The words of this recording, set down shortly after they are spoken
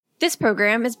This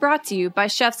program is brought to you by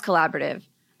Chefs Collaborative,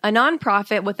 a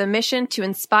nonprofit with a mission to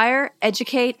inspire,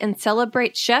 educate, and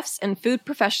celebrate chefs and food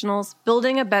professionals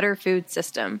building a better food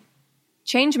system.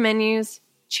 Change menus,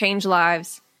 change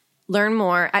lives. Learn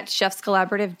more at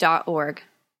chefscollaborative.org.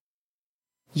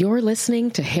 You're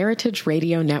listening to Heritage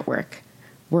Radio Network.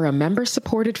 We're a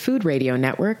member-supported food radio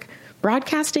network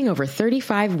broadcasting over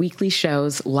 35 weekly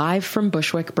shows live from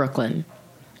Bushwick, Brooklyn.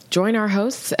 Join our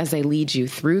hosts as they lead you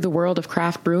through the world of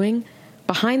craft brewing,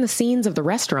 behind the scenes of the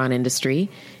restaurant industry,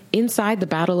 inside the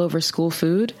battle over school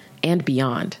food, and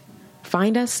beyond.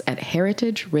 Find us at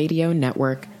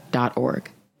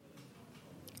heritageradionetwork.org.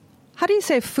 How do you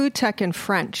say food tech in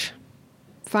French?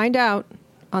 Find out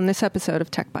on this episode of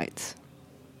Tech Bites.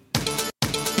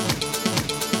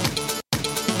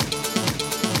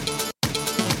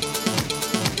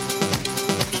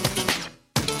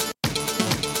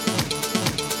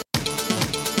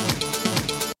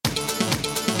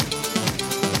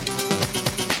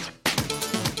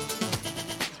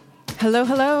 Hello,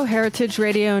 hello, Heritage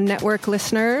Radio Network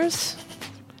listeners.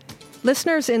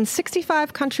 Listeners in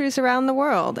 65 countries around the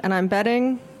world, and I'm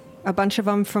betting a bunch of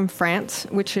them from France,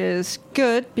 which is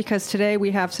good because today we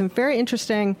have some very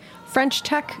interesting French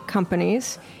tech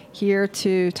companies here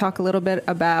to talk a little bit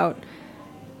about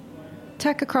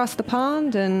tech across the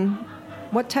pond and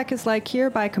what tech is like here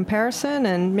by comparison,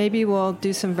 and maybe we'll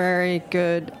do some very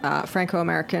good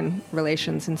Franco-American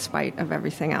relations in spite of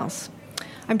everything else.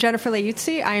 I'm Jennifer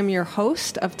Leuzzi. I am your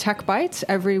host of Tech Bites.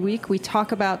 Every week we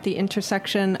talk about the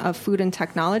intersection of food and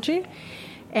technology,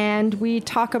 and we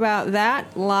talk about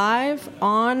that live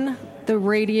on the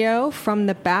radio from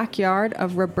the backyard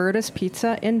of Roberta's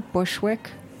Pizza in Bushwick,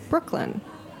 Brooklyn.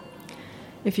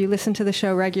 If you listen to the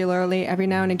show regularly, every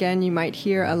now and again you might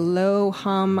hear a low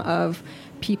hum of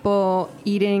people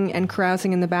eating and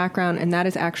carousing in the background, and that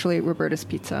is actually Roberta's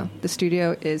Pizza. The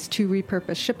studio is 2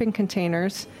 repurposed shipping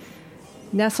containers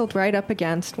nestled right up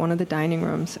against one of the dining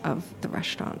rooms of the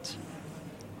restaurant.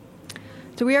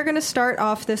 So we are going to start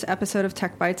off this episode of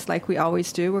Tech Bites like we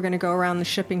always do. We're going to go around the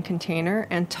shipping container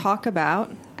and talk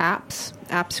about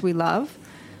apps we love,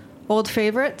 old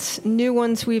favorites, new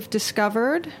ones we've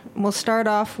discovered. We'll start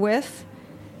off with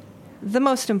the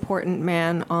most important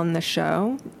man on the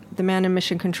show, the man in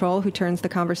Mission Control who turns the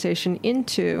conversation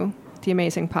into the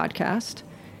amazing podcast,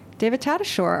 David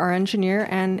Tatasciore, our engineer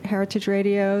and Heritage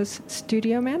Radio's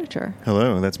studio manager.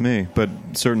 Hello, that's me. But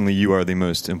certainly you are the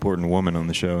most important woman on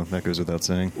the show. That goes without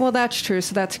saying. Well, that's true,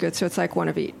 so that's good. So it's like one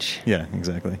of each. Yeah,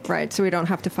 exactly. Right, so we don't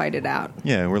have to fight it out.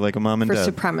 Yeah, we're like a mom and for dad. For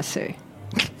supremacy.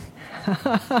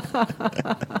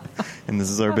 And this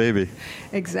is our baby.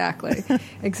 Exactly.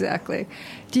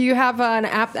 Do you have an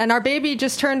app? And our baby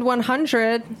just turned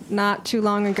 100 not too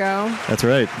long ago. That's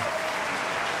right.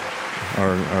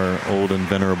 Our old and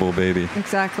venerable baby.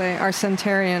 Exactly, our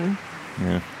centenarian.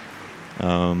 Yeah.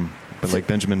 But like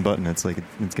Benjamin Button, it's like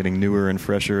it's getting newer and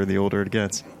fresher the older it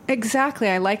gets. Exactly,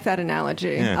 I like that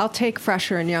analogy. Yeah. I'll take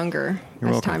fresher and younger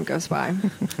as time goes by.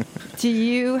 Do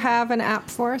you have an app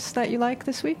for us that you like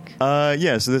this week?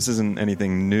 Yeah, so this isn't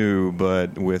anything new,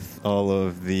 but with all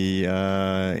of the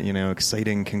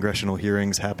exciting congressional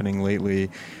hearings happening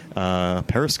lately,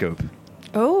 Periscope.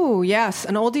 Oh, yes.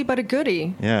 An oldie but a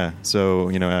goodie. Yeah. So,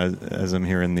 as I'm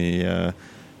here in the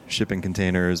shipping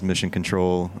containers, Mission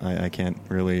Control, I can't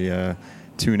really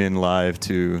tune in live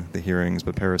to the hearings,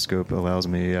 but Periscope allows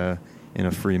me in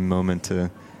a free moment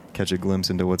to catch a glimpse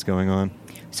into what's going on.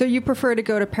 So you prefer to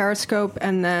go to Periscope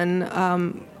and then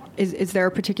is there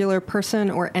a particular person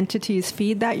or entity's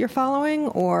feed that you're following?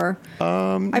 Or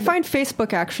I find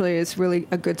Facebook actually is really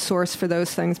a good source for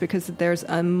those things because there's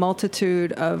a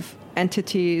multitude of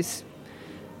entities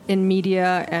in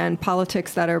media and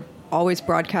politics that are always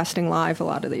broadcasting live a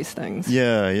lot of these things.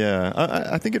 Yeah.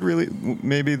 I think it really,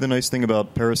 maybe the nice thing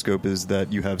about Periscope is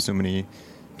that you have so many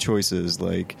choices.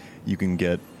 Like, you can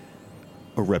get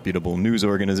a reputable news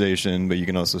organization, but you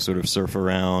can also sort of surf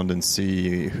around and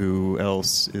see who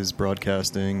else is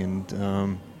broadcasting and,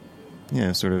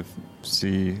 sort of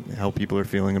see how people are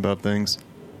feeling about things.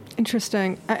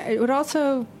 Interesting. It would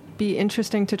also be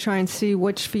interesting to try and see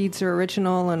which feeds are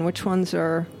original and which ones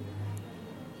are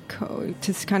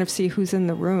to kind of see who's in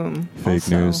the room. Fake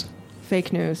news.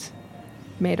 Fake news.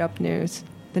 Made up news.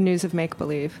 The news of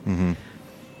make-believe. Mm-hmm.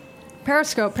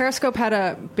 Periscope had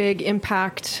a big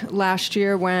impact last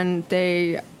year when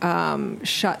they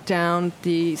shut down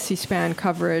the C-SPAN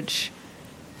coverage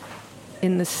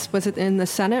was it in the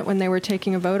Senate when they were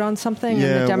taking a vote on something? Yeah,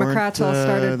 and the Democrats all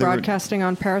started broadcasting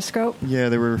on Periscope? Yeah,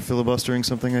 they were filibustering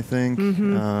something, I think.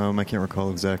 Mm-hmm. I can't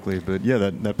recall exactly, but yeah,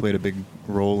 that played a big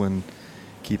role in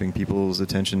keeping people's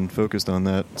attention focused on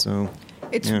that. So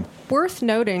It's worth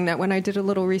noting that when I did a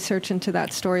little research into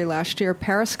that story last year,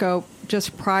 Periscope,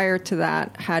 just prior to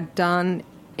that, had done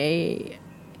a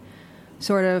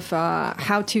sort of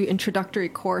how-to introductory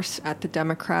course at the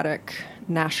Democratic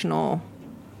National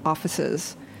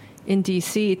offices in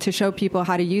D.C. to show people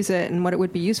how to use it and what it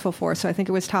would be useful for. So I think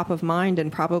it was top of mind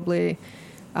and probably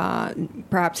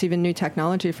perhaps even new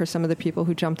technology for some of the people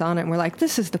who jumped on it and were like,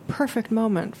 this is the perfect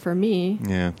moment for me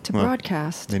to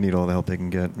broadcast. They need all the help they can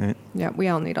get, right? Yeah, we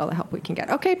all need all the help we can get.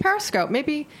 Okay, Periscope,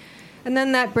 maybe. And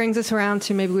then that brings us around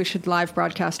to maybe we should live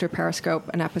broadcast or Periscope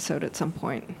an episode at some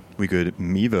point. We could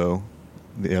Mevo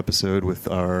the episode with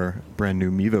our brand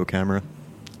new Mevo camera.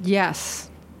 Yes.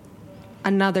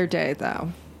 Another day,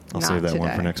 though. I'll save that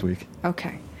one for next week.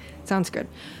 Okay. Sounds good.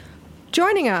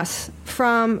 Joining us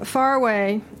from far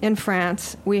away in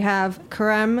France, we have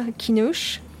Kerem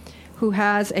Kinouche, who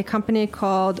has a company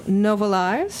called Novo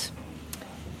Lives.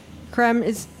 Kerem,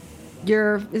 is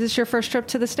this your first trip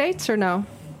to the States or no?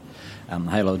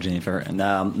 Hello, Jennifer.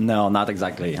 No, not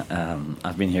exactly.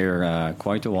 I've been here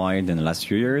quite a while in the last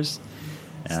few years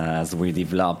as we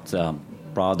developed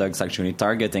products actually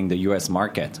targeting the U.S.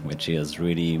 market, which is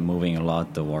really moving a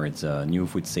lot towards new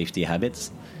food safety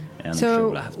habits. And so I'm sure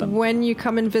we'll have them. When you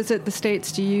come and visit the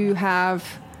States, do you have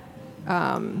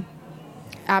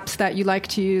apps that you like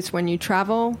to use when you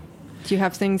travel? Do you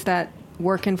have things that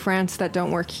work in France that don't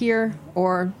work here?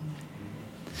 Or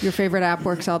your favorite app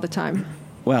works all the time?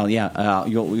 Well, yeah,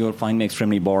 you'll find me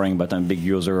extremely boring, but I'm a big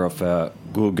user of all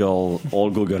Google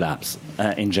apps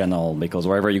in general, because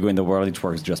wherever you go in the world, it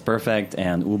works just perfect,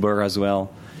 and Uber as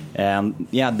well.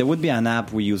 Yeah, there would be an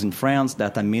app we use in France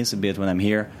that I miss a bit when I'm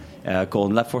here,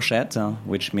 called La Fourchette,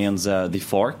 which means the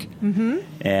fork. Mm-hmm.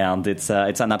 And it's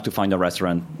an app to find a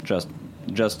restaurant, just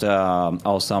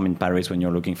awesome in Paris when you're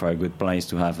looking for a good place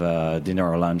to have dinner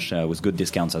or lunch with good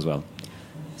discounts as well.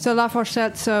 So La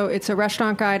Fourchette, so it's a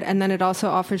restaurant guide, and then it also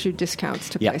offers you discounts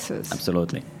to places. Yeah,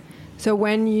 absolutely. So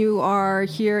when you are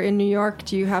here in New York,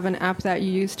 do you have an app that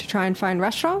you use to try and find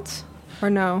restaurants?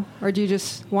 Or no? Or do you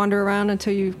just wander around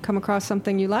until you come across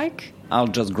something you like? I'll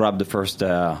just grab the first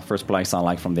place I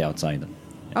like from the outside.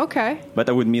 Okay. But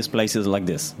I would miss places like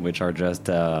this, which are just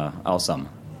awesome.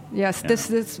 Yes, yeah.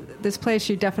 This place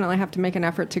you definitely have to make an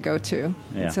effort to go to.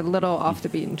 Yeah. It's a little off the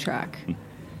beaten track.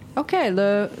 Okay,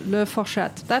 Le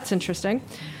Fourchette. That's interesting.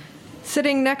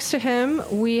 Sitting next to him,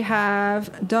 we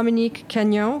have Dominique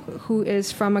Cagnon, who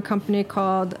is from a company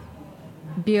called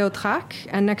Biotrac,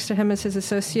 and next to him is his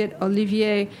associate,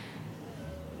 Olivier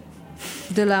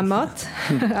de la Motte.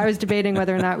 I was debating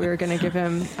whether or not we were going to give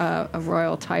him a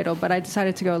royal title, but I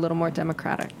decided to go a little more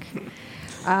democratic.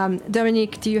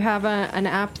 Dominique, do you have an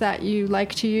app that you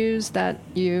like to use that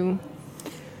you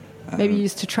maybe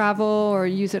use to travel or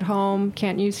use at home,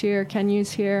 can't use here, can use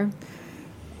here?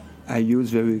 I use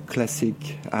very classic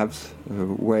apps,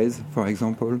 Waze, for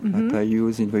example, that I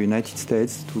use in the United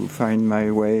States to find my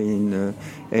way in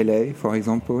LA, for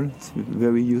example. It's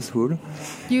very useful.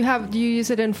 Do you use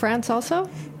it in France also?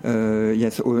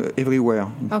 Yes, everywhere.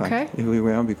 In fact,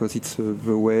 everywhere, because it's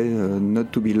the way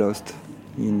not to be lost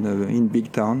in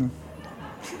big town.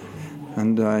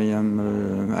 And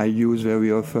I use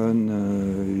very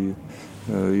often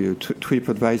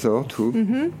TripAdvisor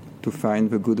too, to find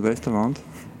the good restaurant,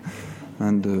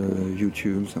 and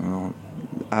YouTube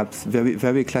apps, very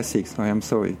very classic. So I am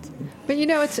sorry. But you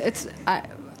know,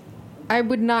 I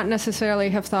would not necessarily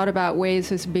have thought about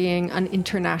Waze as being an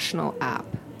international app.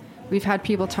 We've had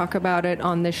people talk about it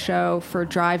on this show for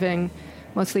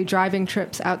mostly driving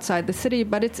trips outside the city.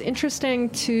 But it's interesting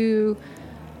to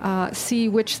see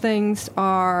which things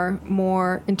are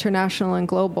more international and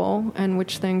global and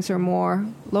which things are more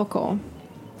local.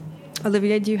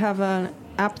 Olivier, do you have an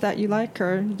app that you like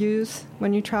or use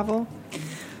when you travel?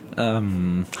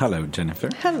 Hello, Jennifer.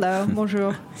 Hello,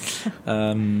 bonjour.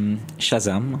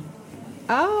 Shazam.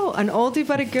 Oh, an oldie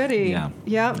but a goodie.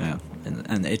 Yeah.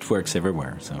 And it works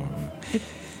everywhere, so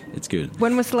it's good.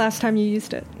 When was the last time you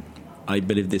used it? I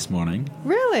believe this morning.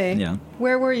 Really? Yeah.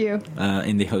 Where were you?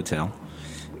 In the hotel.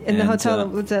 In the hotel,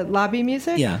 was it lobby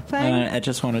music? Yeah, playing? I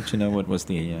just wanted to know what was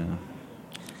the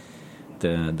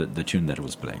tune that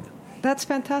was played. That's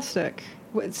fantastic.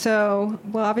 So,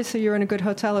 well, obviously you're in a good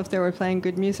hotel if they were playing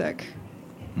good music.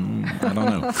 I don't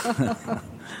know.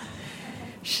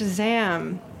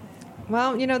 Shazam.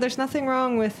 Well, you know, there's nothing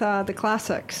wrong with the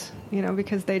classics, you know,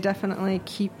 because they definitely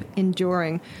keep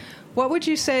enduring. What would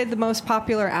you say the most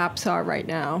popular apps are right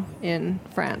now in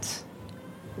France?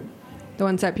 The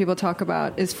ones that people talk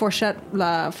about. Is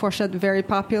La Fourchette very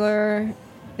popular?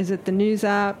 Is it the news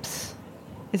apps?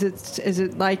 Is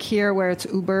it like here where it's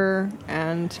Uber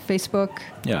and Facebook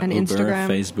and Uber, Instagram?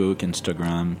 Facebook,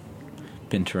 Instagram,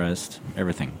 Pinterest,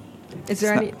 everything. Is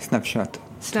there any Snapchat?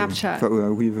 Snapchat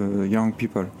with young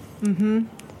people. Mm-hmm.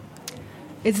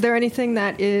 Is there anything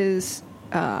that is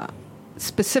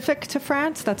specific to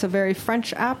France? That's a very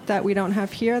French app that we don't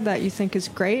have here that you think is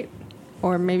great,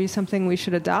 or maybe something we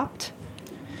should adopt?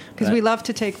 Because we love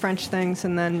to take French things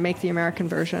and then make the American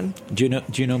version. Do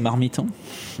you know Marmiton?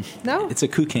 No. It's a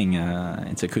cooking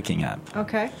app.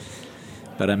 Okay.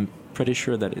 But I'm pretty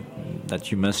sure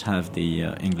that you must have the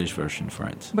English version for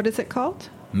it. What is it called?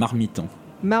 Marmiton.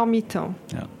 Marmiton.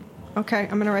 Yeah. Okay,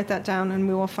 I'm going to write that down and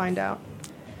we will find out.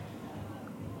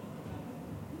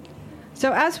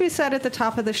 So as we said at the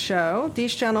top of the show,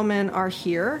 these gentlemen are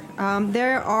here.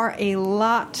 There are a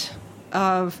lot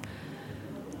of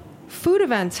food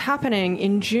events happening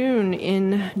in June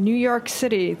in New York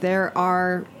City. There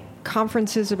are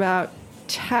conferences about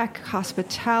tech,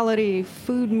 hospitality,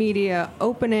 food media,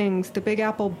 openings, the Big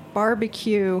Apple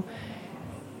barbecue.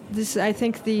 I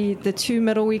think the 2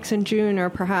 middle weeks in June are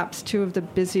perhaps 2 of the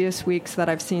busiest weeks that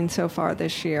I've seen so far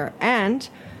this year. And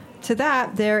to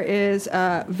that, there is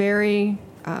a very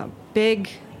big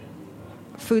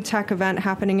food tech event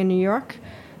happening in New York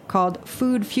called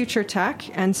Food Future Tech.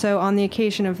 And so on the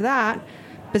occasion of that,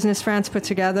 Business France put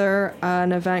together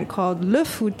an event called Le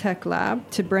Food Tech Lab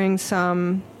to bring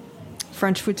some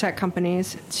French food tech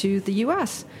companies to the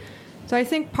U.S. So I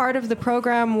think part of the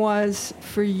program was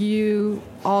for you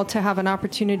all to have an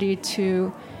opportunity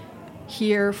to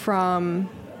hear from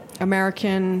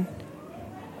American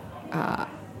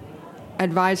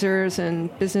advisors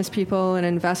and business people and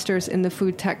investors in the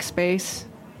food tech space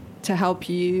to help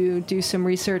you do some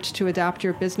research to adapt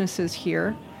your businesses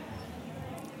here.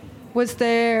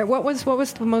 What was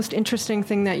the most interesting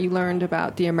thing that you learned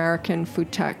about the American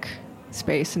food tech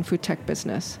space and food tech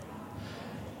business?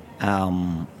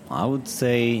 I would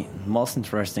say most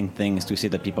interesting thing is to see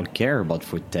that people care about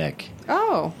food tech.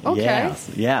 Oh, okay. Yes.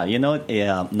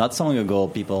 Yeah, not so long ago,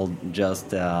 people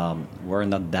just were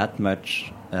not that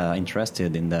much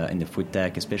interested in the food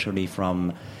tech, especially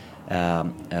from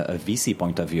a VC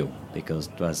point of view, because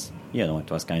it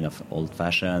was kind of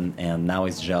old-fashioned, and now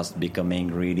it's just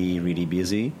becoming really, really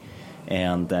busy.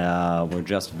 And we're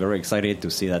just very excited to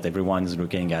see that everyone is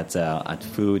looking at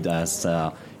food as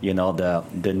the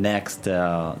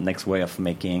next way of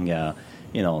making the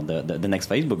next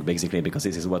Facebook, basically, because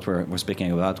this is what we're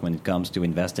speaking about when it comes to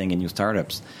investing in new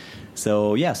startups.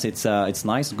 So yes, it's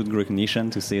nice, good recognition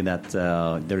to see that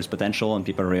there is potential and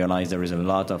people realize there is a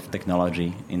lot of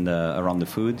technology around the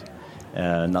food.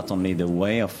 Not only the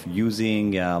way of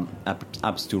using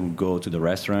apps to go to the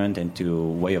restaurant and to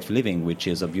way of living, which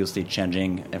is obviously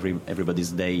changing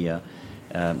everybody's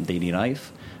daily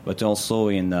life, but also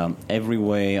in every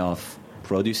way of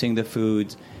producing the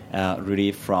food,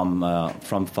 really from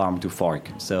farm to fork.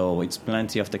 So it's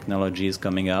plenty of technologies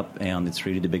coming up, and it's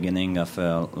really the beginning of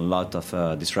a lot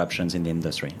of disruptions in the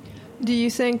industry. Do you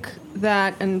think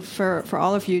that, and for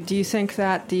all of you, do you think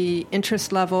that the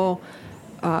interest level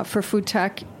for food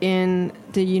tech in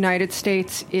the United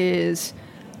States is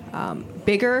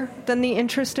bigger than the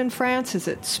interest in France? Is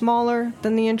it smaller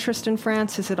than the interest in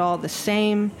France? Is it all the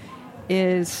same?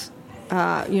 Is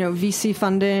VC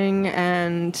funding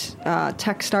and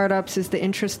tech startups, is the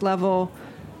interest level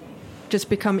just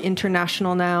become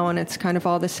international now and it's kind of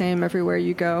all the same everywhere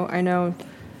you go? I know,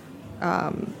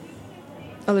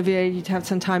 Olivier, you'd have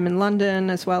some time in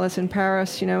London as well as in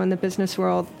Paris, in the business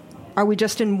world. Are we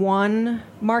just in one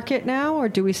market now, or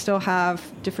do we still have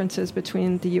differences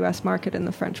between the U.S. market and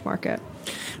the French market?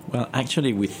 Well,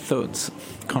 actually,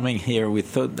 coming here, we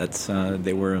thought that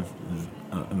there were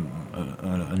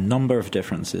a number of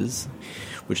differences,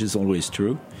 which is always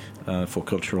true for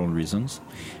cultural reasons.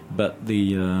 But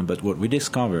what we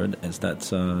discovered is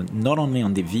that not only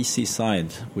on the VC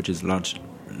side, which is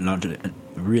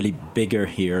really bigger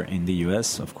here in the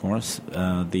U.S., of course,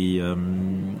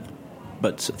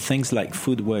 but things like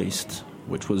food waste,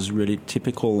 which was really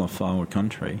typical of our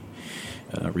country,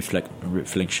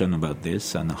 reflection about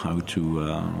this and how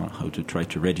to try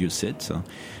to reduce it,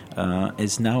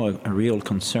 is now a real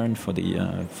concern for the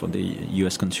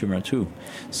U.S. consumer too.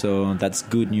 So that's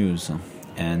good news,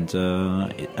 and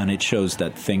it shows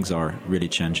that things are really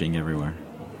changing everywhere.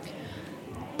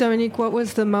 Dominique, what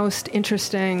was the most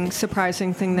interesting,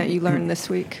 surprising thing that you learned this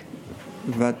week?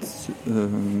 That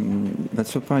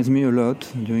surprised me a lot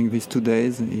during these 2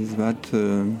 days is that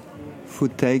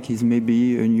food tech is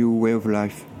maybe a new way of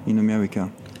life in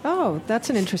America. Oh, that's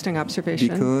an interesting observation.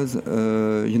 Because,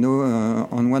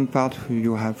 on one part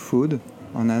you have food,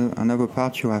 on another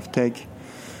part you have tech.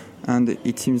 and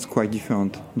it seems quite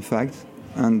different, in fact.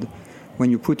 And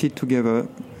when you put it together,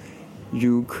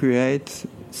 you create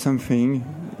something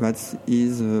that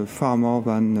is far more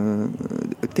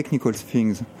than a technical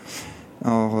things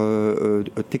or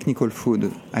a technical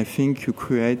food. I think you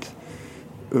create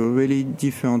a really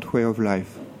different way of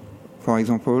life. For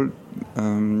example,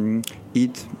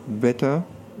 eat better,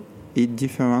 eat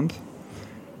different,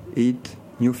 eat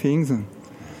new things,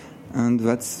 and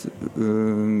that's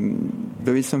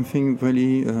there is something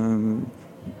really,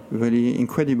 really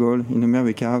incredible in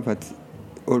America that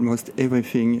almost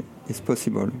everything is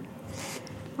possible.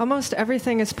 Almost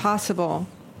everything is possible.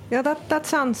 Yeah, that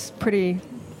sounds pretty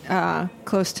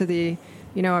close to the,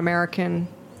 American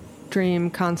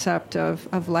dream concept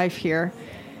of life here.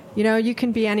 You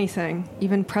can be anything,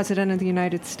 even President of the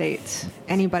United States.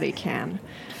 Anybody can.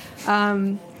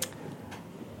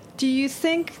 Do you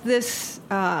think this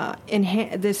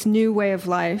this new way of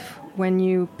life, when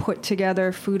you put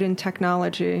together food and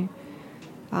technology,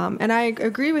 and I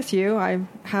agree with you, I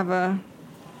have a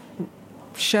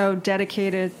show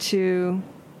dedicated to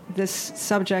this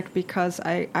subject because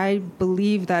I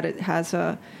believe that it has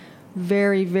a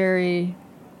very, very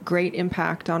great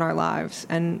impact on our lives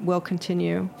and will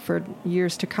continue for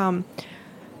years to come.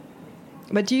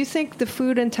 But do you think the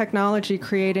food and technology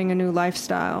creating a new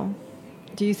lifestyle,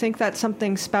 do you think that's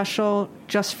something special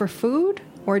just for food?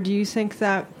 Or do you think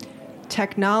that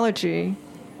technology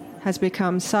has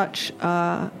become such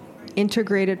an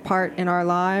integrated part in our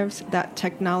lives that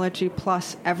technology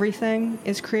plus everything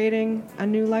is creating a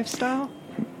new lifestyle?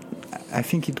 I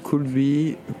think it could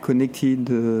be a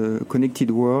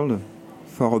connected world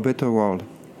for a better world.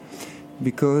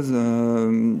 Because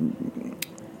when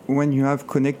you have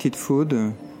connected food,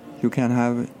 you can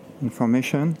have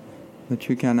information, but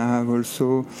you can have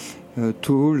also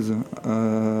tools and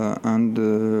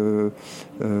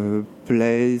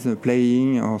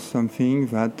playing or something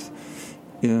that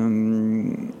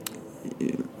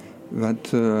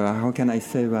how can I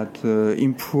say that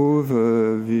improve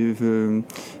the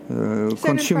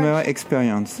consumer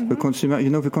experience.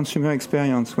 Mm-hmm. The consumer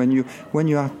experience when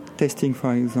you are testing,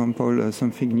 for example,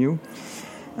 something new.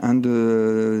 And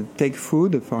take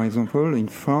food, for example, in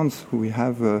France we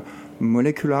have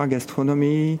molecular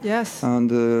gastronomy. Yes,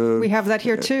 and we have that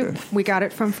here too. We got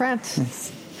it from France.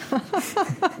 Yes.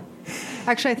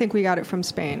 Actually, I think we got it from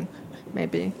Spain.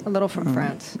 Maybe a little from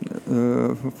France.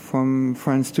 From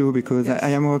France too, because yes.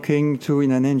 I am working too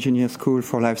in an engineer school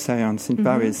for life science in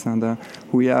Paris, and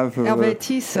we have Hervé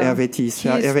Tisse.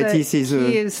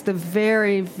 He is the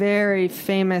very, very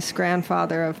famous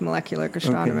grandfather of molecular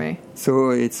gastronomy. Okay.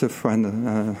 So it's a friend.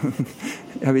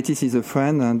 Hervé Tisse is a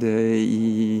friend, and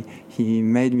he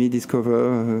made me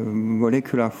discover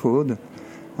molecular food.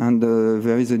 And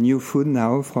there is a new food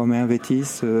now from Hervé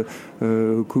Tisse,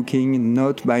 cooking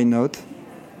note by note.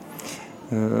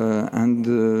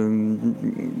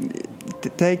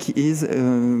 Take is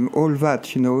all that,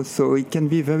 so it can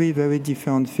be very, very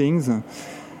different things.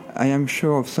 I am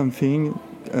sure of something.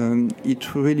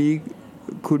 It really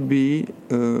could be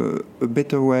a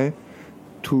better way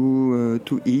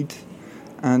to eat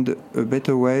and a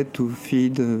better way to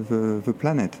feed the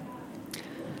planet.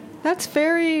 That's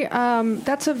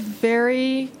a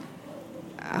very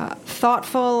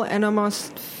thoughtful and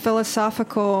almost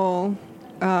philosophical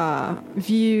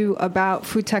view about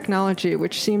food technology,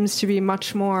 which seems to be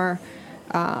much more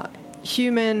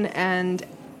human and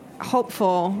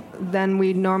hopeful than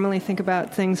we normally think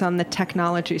about things on the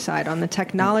technology side. On the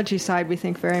technology side, we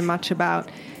think very much about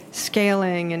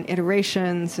scaling and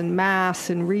iterations and mass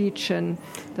and reach and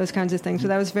those kinds of things. So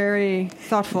that was very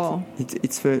thoughtful.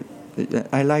 It's very...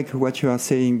 I like what you are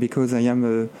saying because I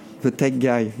am the tech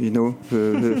guy, the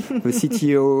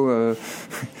CTO,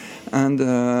 and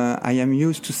I am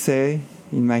used to say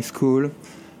in my school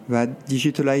that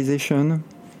digitalization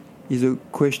is a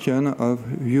question of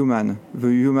human. The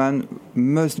human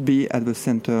must be at the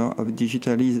center of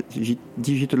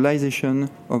digitalization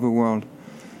of the world.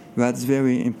 That's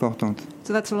very important.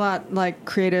 So that's a lot like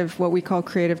what we call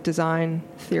creative design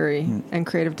theory and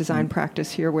creative design practice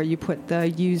here, where you put the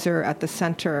user at the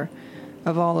center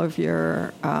of all of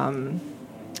your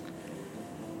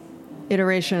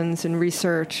iterations and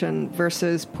research, and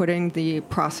versus putting the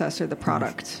process or the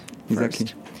product Exactly.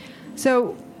 first.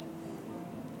 So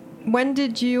when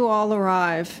did you all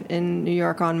arrive in New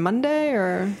York? On Monday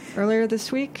or earlier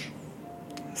this week?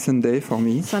 Sunday for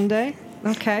me. Sunday?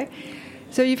 Okay.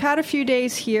 So you've had a few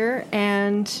days here,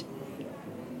 and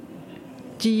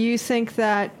do you think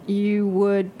that you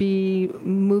would be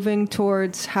moving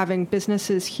towards having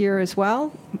businesses here as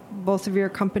well? Both of your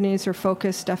companies are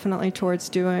focused definitely towards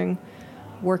doing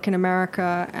work in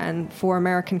America and for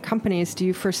American companies. Do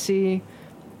you foresee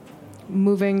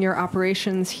moving your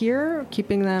operations here,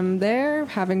 keeping them there,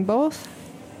 having both?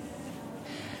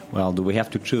 Well, do we have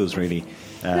to choose, really?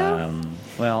 No.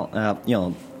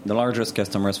 The largest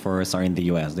customers for us are in the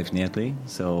U.S., definitely.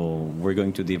 So we're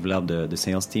going to develop the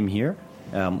sales team here.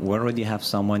 We already have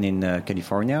someone in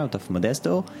California out of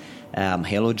Modesto.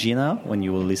 Hello, Gina, when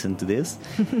you will listen to this.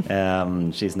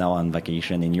 She's now on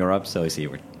vacation in Europe, so you see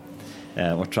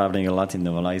we're traveling a lot in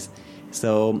Novalize.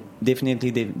 So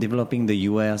definitely developing the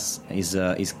U.S.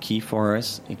 is key for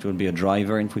us. It will be a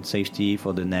driver in food safety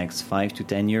for the next 5 to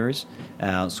 10 years.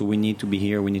 So we need to be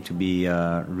here. We need to be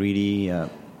really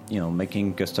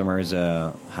making customers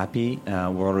happy.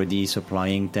 We're already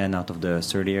supplying 10 out of the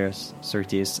 30th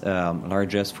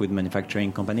largest food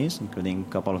manufacturing companies, including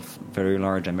a couple of very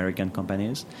large American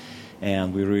companies.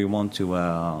 And we really want to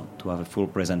have a full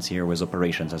presence here with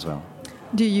operations as well.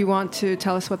 Do you want to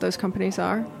tell us what those companies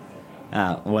are?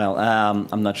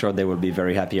 I'm not sure they will be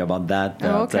very happy about that.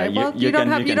 But, okay. Well, you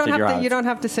don't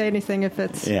have to say anything if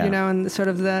it's in sort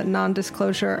of the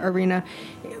non-disclosure arena.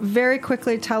 Very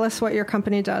quickly, tell us what your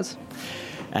company does.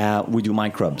 We do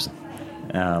microbes.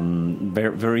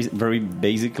 Very, very, very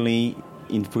basically,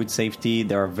 in food safety,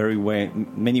 there are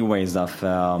many ways of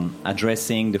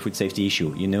addressing the food safety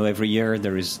issue. Every year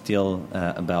there is still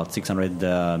about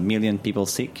 600 million people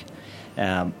sick.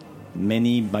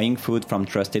 Many buying food from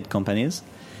trusted companies,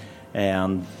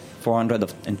 and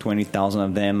 420,000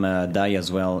 of them die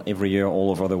as well every year all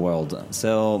over the world.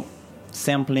 So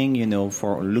sampling,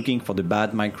 for looking for the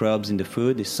bad microbes in the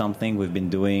food is something we've been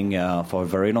doing for a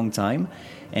very long time.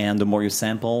 And the more you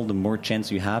sample, the more chance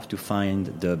you have to find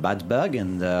the bad bug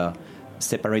and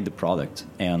separate the product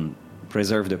and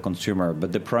preserve the consumer.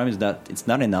 But the problem is that it's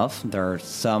not enough. There are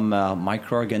some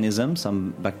microorganisms,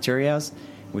 some bacteria,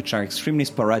 which are extremely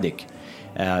sporadic.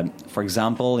 For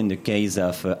example, in the case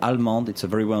of almond, it's a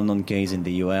very well-known case in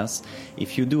the US.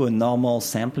 If you do a normal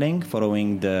sampling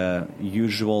following the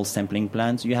usual sampling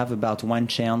plans, you have about 1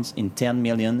 chance in 10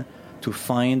 million to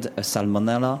find a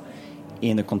salmonella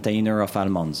in a container of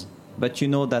almonds. But you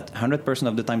know that 100%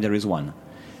 of the time there is one.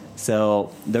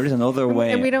 So there is another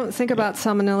way. And we don't think about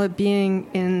salmonella being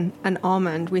in an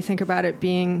almond. We think about it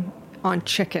being on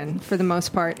chicken for the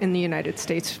most part in the United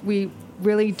States. We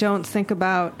really don't think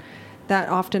about that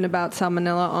often about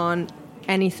salmonella on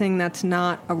anything that's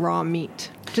not a raw meat,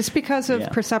 just because of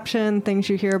perception, things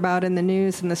you hear about in the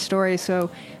news and the story. So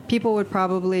people would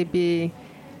probably be,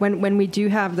 when we do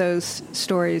have those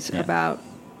stories about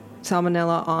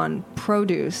salmonella on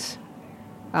produce,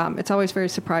 it's always very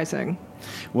surprising.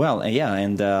 Well,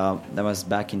 and that was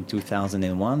back in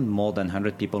 2001. More than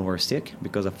 100 people were sick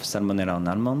because of salmonella on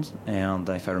almonds, and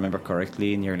if I remember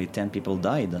correctly, nearly 10 people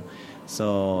died.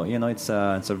 So it's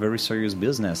a very serious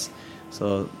business.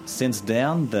 So since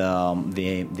then,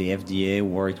 the FDA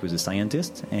worked with the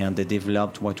scientists, and they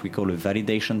developed what we call a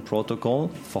validation protocol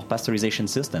for pasteurization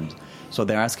systems. So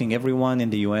they're asking everyone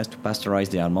in the U.S. to pasteurize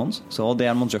the almonds. So all the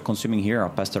almonds you're consuming here are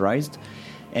pasteurized.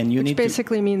 And Which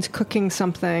basically means cooking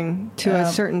something to a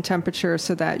certain temperature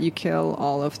so that you kill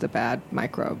all of the bad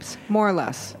microbes, more or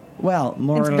less. Well,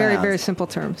 more or less. In very, very simple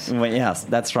terms. Well, yes,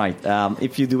 that's right.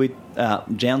 If you do it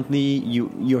gently,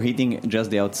 you're hitting just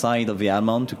the outside of the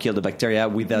almond to kill the bacteria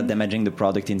without damaging the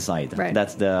product inside. Right.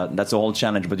 That's the whole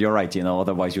challenge. But you're right.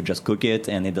 Otherwise you just cook it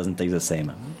and it doesn't taste the same.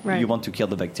 Right. You want to kill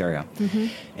the bacteria,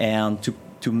 and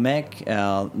to make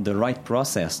the right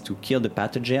process to kill the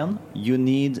pathogen, you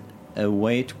need a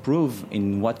way to prove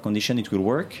in what condition it will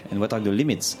work and what are the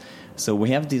limits. So we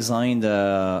have designed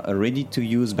a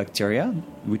ready-to-use bacteria,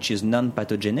 which is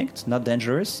non-pathogenic, not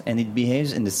dangerous, and it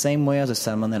behaves in the same way as a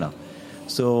salmonella.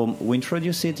 So we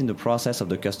introduce it in the process of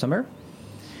the customer.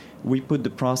 We put the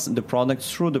product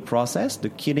through the process, the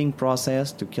killing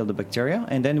process to kill the bacteria,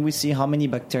 and then we see how many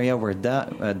bacteria were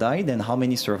died and how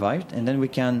many survived, and then we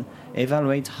can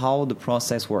evaluate how the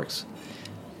process works.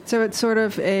 So it's sort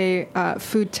of a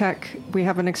food tech. We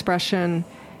have an expression.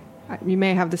 You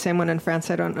may have the same one in France.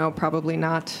 I don't know. Probably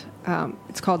not.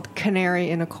 It's called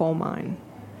canary in a coal mine.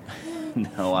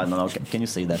 No, I don't know. Can you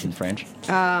say that in French?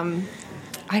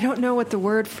 I don't know what the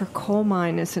word for coal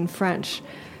mine is in French.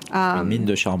 Mine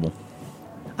de charbon.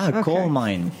 Okay. Coal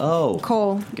mine. Oh.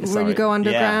 Coal, okay, where you go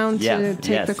underground to take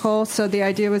yes. the coal. So the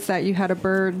idea was that you had a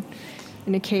bird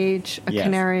in a cage, a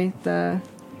canary, the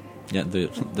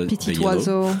petit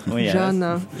oiseau,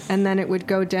 jaune, and then it would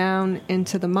go down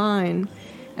into the mine,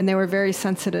 and they were very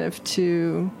sensitive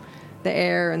to the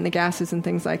air and the gases and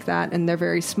things like that, and they're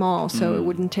very small, so it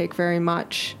wouldn't take very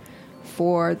much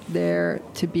for there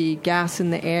to be gas in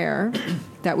the air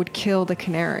that would kill the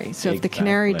canary. So if the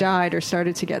canary died or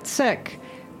started to get sick,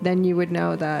 then you would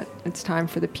know that it's time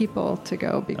for the people to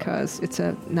go because it's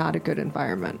not a good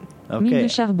environment. Okay. Mine de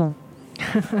charbon.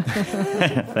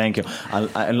 Thank you.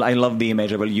 I love the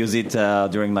image. I will use it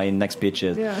during my next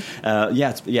pitches.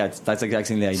 That's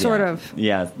exactly the idea. Sort of.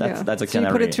 Yeah, that's a canary. So you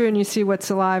put it through and you see what's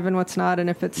alive and what's not, and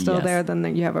if it's still there,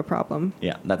 then you have a problem.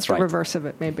 Yeah, that's the right. Reverse of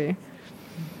it, maybe.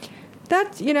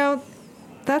 That's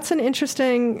an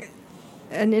interesting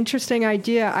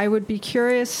idea. I would be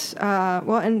curious.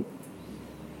 And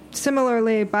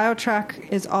similarly,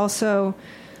 BioTrack is also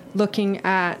looking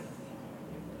at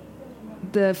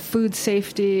the food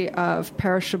safety of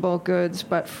perishable goods,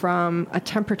 but from a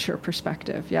temperature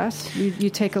perspective, yes? You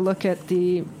take a look at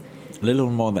the... Little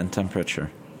more than temperature.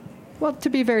 Well, to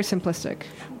be very simplistic.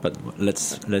 But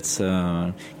let's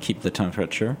keep the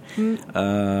temperature.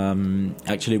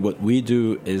 Actually, what we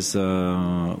do is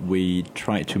we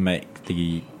try to make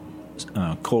the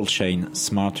cold chain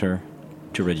smarter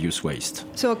to reduce waste.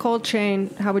 So a cold chain,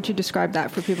 how would you describe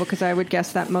that for people? Because I would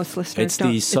guess that most listeners it's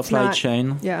the supply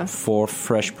chain for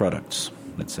fresh products,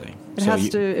 let's say. It has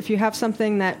to, if you have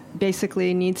something that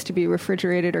basically needs to be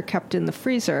refrigerated or kept in the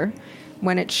freezer,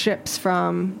 when it ships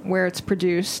from where it's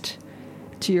produced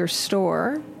to your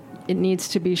store, it needs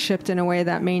to be shipped in a way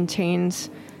that maintains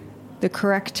the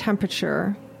correct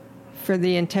temperature for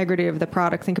the integrity of the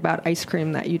product. Think about ice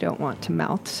cream that you don't want to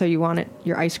melt. So you want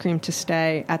your ice cream to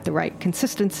stay at the right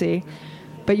consistency,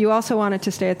 but you also want it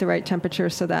to stay at the right temperature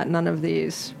so that none of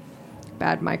these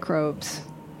bad microbes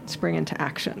spring into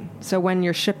action. So when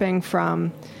you're shipping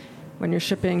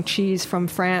cheese from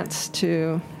France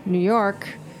to New York,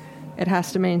 it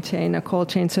has to maintain a cold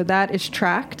chain. So that is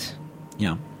tracked.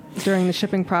 Yeah. During the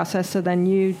shipping process, so then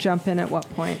you jump in at what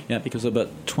point? Yeah, because about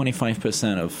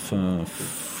 25% of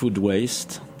food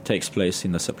waste takes place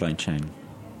in the supply chain.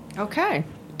 Okay,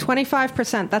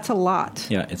 25%, that's a lot.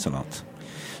 Yeah, it's a lot.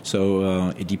 So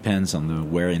it depends on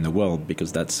where in the world,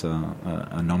 because that's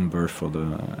a number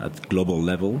at global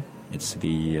level. It's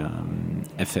the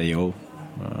FAO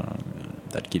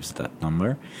that gives that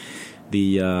number.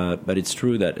 But it's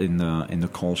true that in the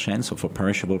cold chain, so for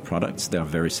perishable products, they are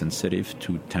very sensitive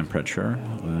to temperature,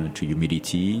 to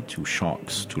humidity, to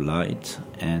shocks, to light,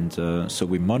 and so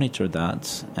we monitor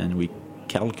that and we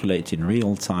calculate in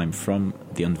real time from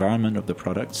the environment of the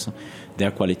products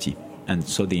their quality, and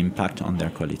so the impact on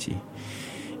their quality.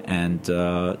 And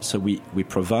so we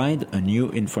provide a new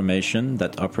information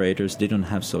that operators didn't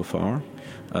have so far,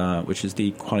 which is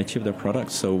the quality of the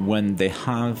product. So when they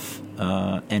have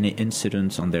any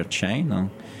incidents on their chain...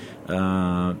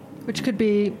 which could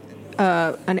be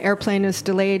an airplane is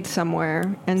delayed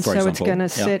somewhere, and so it's going to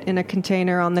sit in a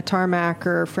container on the tarmac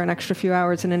or for an extra few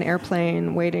hours in an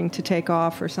airplane waiting to take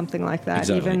off or something like that.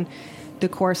 Exactly. Even the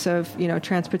course of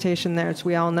transportation there, as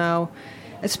we all know.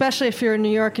 Especially if you're in New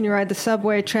York and you ride the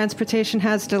subway, transportation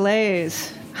has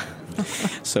delays.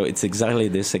 So it's exactly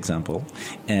this example.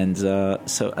 And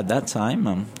so at that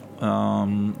time,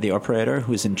 the operator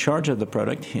who is in charge of the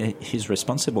product, he's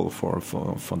responsible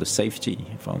for the safety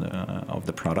of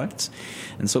the product.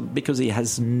 And so because he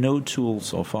has no tool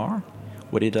so far,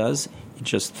 what he does, he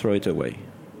just throws it away.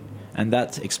 And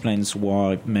that explains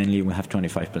why mainly we have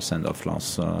 25% of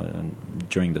loss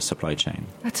during the supply chain.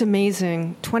 That's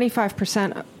amazing.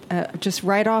 25% just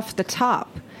right off the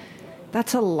top.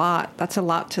 That's a lot. That's a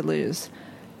lot to lose.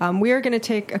 We are going to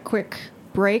take a quick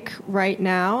break right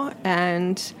now,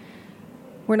 and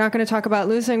we're not going to talk about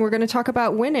losing. We're going to talk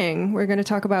about winning. We're going to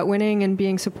talk about winning and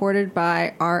being supported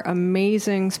by our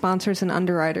amazing sponsors and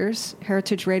underwriters.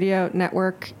 Heritage Radio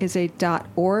Network is a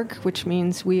 .org, which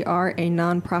means we are a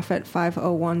nonprofit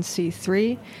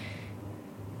 501c3.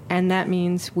 And that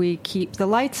means we keep the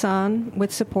lights on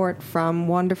with support from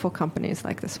wonderful companies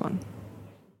like this one.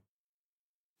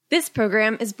 This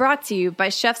program is brought to you by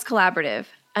Chefs Collaborative,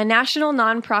 a national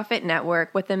nonprofit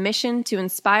network with a mission to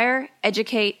inspire,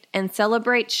 educate, and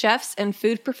celebrate chefs and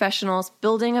food professionals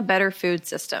building a better food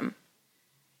system.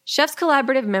 Chefs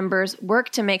Collaborative members work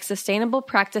to make sustainable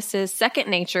practices second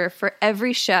nature for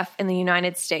every chef in the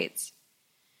United States.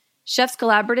 Chefs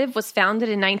Collaborative was founded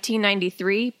in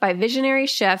 1993 by visionary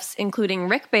chefs including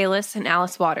Rick Bayless and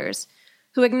Alice Waters,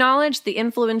 who acknowledged the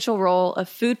influential role of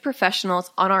food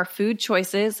professionals on our food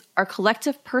choices, our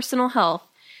collective personal health,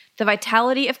 the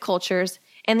vitality of cultures,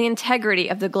 and the integrity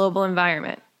of the global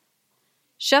environment.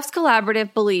 Chefs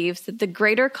Collaborative believes that the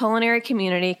greater culinary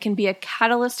community can be a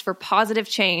catalyst for positive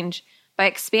change by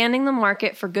expanding the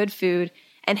market for good food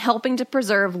and helping to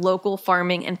preserve local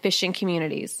farming and fishing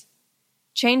communities.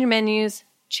 Change menus,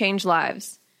 change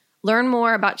lives. Learn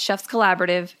more about Chefs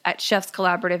Collaborative at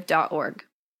chefscollaborative.org.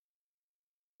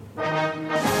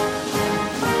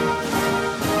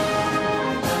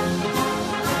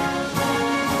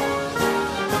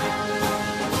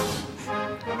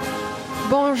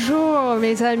 Bonjour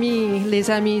mes amis, les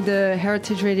amis de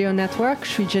Heritage Radio Network, je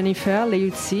suis Jennifer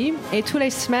Leuzzi et tous les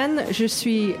semaines je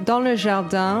suis dans le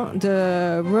jardin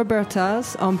de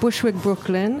Roberta's en Bushwick,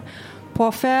 Brooklyn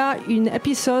pour faire un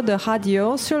épisode de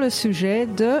radio sur le sujet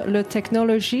de la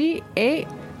technologie et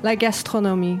la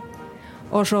gastronomie.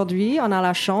 Aujourd'hui, on a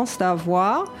la chance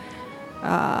d'avoir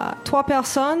 3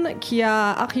 personnes qui sont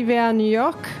arrivées à New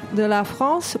York de la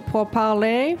France pour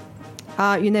parler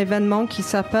à un événement qui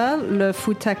s'appelle le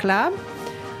Food Tech Lab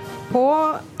pour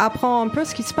apprendre un peu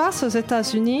ce qui se passe aux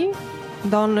États-Unis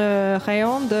dans le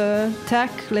rayon de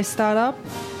tech, les startups.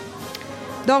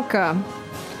 Donc,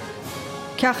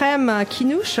 Karem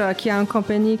Kinouch, qui a une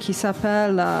compagnie qui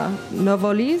s'appelle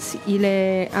Novoliz, il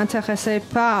est intéressé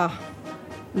par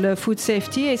le food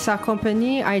safety et sa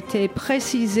compagnie a été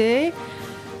précisée,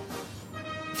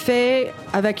 fait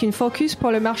avec une focus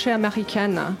pour le marché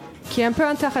américain, qui est un peu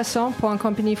intéressant pour une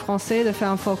compagnie française de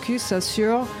faire un focus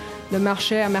sur le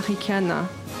marché américain.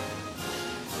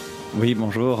 Oui,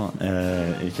 bonjour.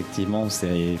 Effectivement, on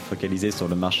s'est focalisé sur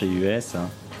le marché US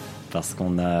parce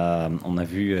qu'on a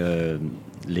vu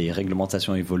les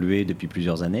réglementations évoluer depuis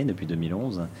plusieurs années, depuis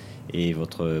 2011. Et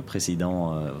votre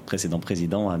précédent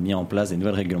président a mis en place des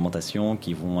nouvelles réglementations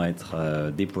qui vont être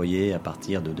déployées à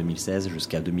partir de 2016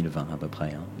 jusqu'à 2020 à peu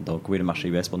près. Donc oui, le marché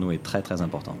US pour nous est très très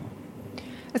important.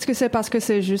 Est-ce que c'est parce que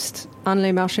c'est juste un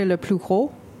des marchés le plus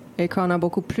gros et qu'on a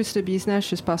beaucoup plus de business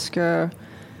juste parce que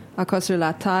à cause de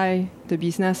la taille de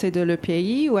business et de le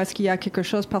pays, ou est-ce qu'il y a quelque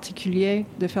chose de particulier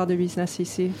de faire du business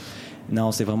ici?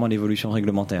 Non, c'est vraiment l'évolution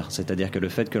réglementaire. C'est-à-dire que le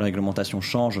fait que la réglementation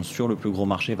change sur le plus gros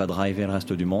marché va driver le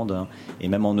reste du monde. Et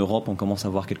même en Europe, on commence à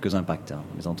voir quelques impacts.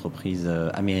 Les entreprises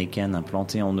américaines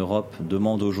implantées en Europe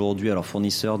demandent aujourd'hui à leurs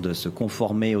fournisseurs de se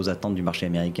conformer aux attentes du marché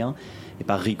américain. Et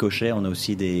par ricochet, on a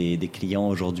aussi des clients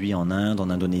aujourd'hui en Inde, en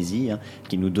Indonésie,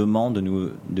 qui nous demandent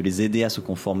de les aider à se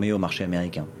conformer au marché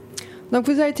américain. Donc,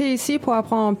 vous avez été ici pour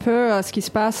apprendre un peu ce qui se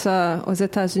passe aux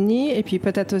États-Unis et puis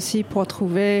peut-être aussi pour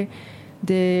trouver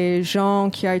des gens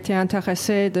qui ont été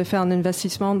intéressés de faire un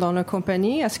investissement dans la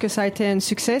compagnie. Est-ce que ça a été un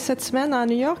succès cette semaine à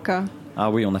New York? Ah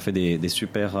oui, on a fait des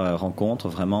super rencontres,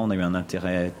 vraiment. On a eu un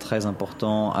intérêt très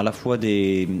important, à la fois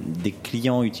des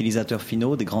clients utilisateurs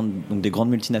finaux, des grandes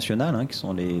multinationales, qui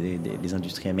sont les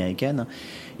industries américaines,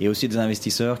 et aussi des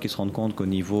investisseurs qui se rendent compte qu'au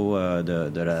niveau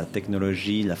de la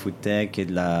technologie, de la food tech et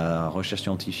de la recherche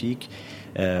scientifique,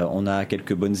 on a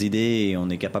quelques bonnes idées et on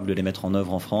est capable de les mettre en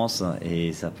œuvre en France,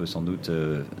 et ça peut sans doute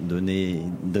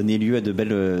donner lieu à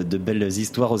de belles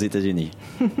histoires aux États-Unis.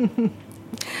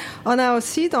 On a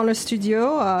aussi dans le studio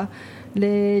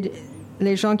les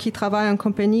gens qui travaillent en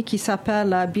compagnie qui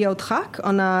s'appelle Biotrack.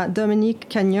 On a Dominique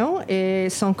Cagnon et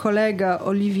son collègue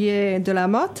Olivier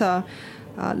Delamotte.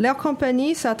 Leur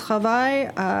compagnie, ça travaille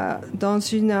dans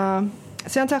une...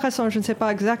 c'est intéressant, je ne sais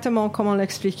pas exactement comment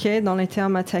l'expliquer dans les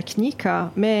termes techniques,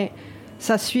 mais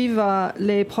ça suit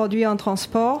les produits en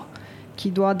transport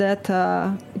qui doivent être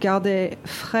gardés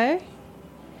frais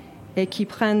et qui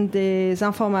prennent des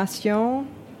informations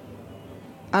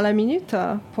à la minute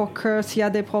pour que s'il y a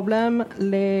des problèmes,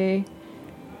 les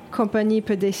compagnies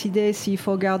peuvent décider s'il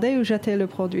faut garder ou jeter le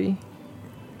produit.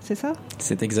 C'est ça?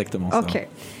 C'est exactement ça. OK.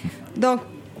 Donc,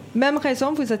 même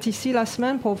raison, vous êtes ici la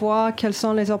semaine pour voir quelles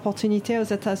sont les opportunités aux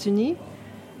États-Unis.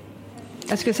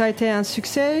 Est-ce que ça a été un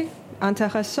succès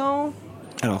intéressant?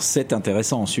 Alors c'est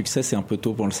intéressant, en succès c'est un peu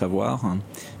tôt pour le savoir,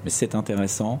 mais c'est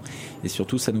intéressant et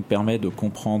surtout ça nous permet de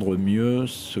comprendre mieux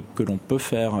ce que l'on peut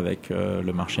faire avec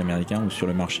le marché américain ou sur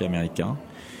le marché américain,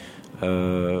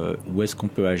 où est-ce qu'on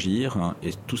peut agir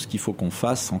et tout ce qu'il faut qu'on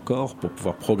fasse encore pour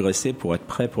pouvoir progresser, pour être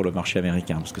prêt pour le marché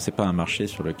américain, parce que c'est pas un marché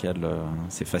sur lequel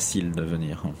c'est facile de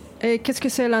venir. Et qu'est-ce que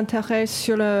c'est l'intérêt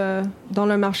dans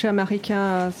le marché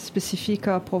américain spécifique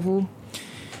pour vous?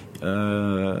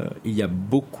 Il y a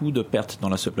beaucoup de pertes dans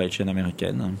la supply chain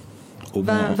américaine.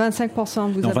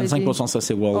 25%, vous avez dit. 25%, ça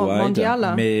c'est worldwide.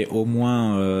 Mondial. Mais au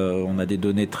moins, on a des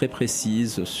données très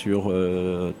précises sur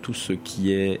tout ce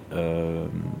qui est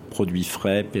produits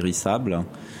frais, périssables.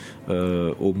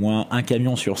 Au moins un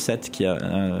camion sur 7 qui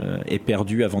est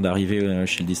perdu avant d'arriver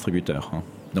chez le distributeur.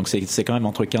 Donc c'est quand même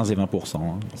entre 15 et 20%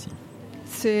 ici.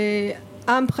 C'est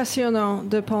impressionnant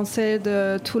de penser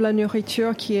de toute la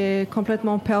nourriture qui est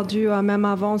complètement perdue, même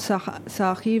avant ça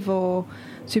arrive au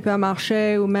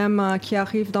supermarché ou même qui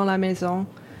arrive dans la maison.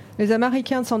 Les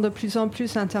Américains sont de plus en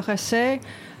plus intéressés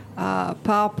par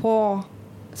rapport à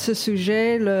ce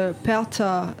sujet, la perte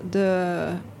de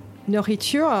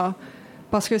nourriture,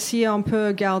 parce que si on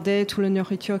peut garder toute la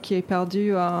nourriture qui est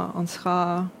perdue, on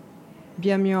sera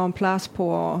bien mieux en place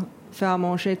pour faire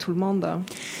manger tout le monde.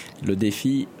 Le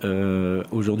défi,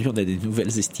 aujourd'hui, on a des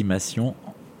nouvelles estimations.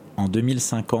 En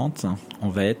 2050, on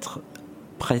va être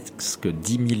presque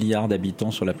 10 milliards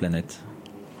d'habitants sur la planète.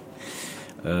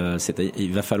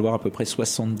 Il va falloir à peu près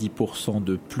 70%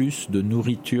 de plus de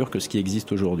nourriture que ce qui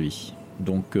existe aujourd'hui.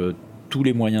 Donc, tous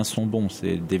les moyens sont bons.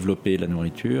 C'est développer la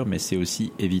nourriture, mais c'est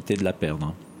aussi éviter de la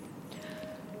perdre.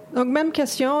 Donc, même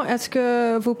question, est-ce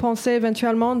que vous pensez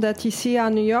éventuellement d'être ici à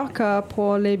New York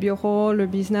pour les bureaux, le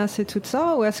business et tout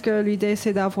ça, ou est-ce que l'idée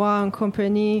c'est d'avoir une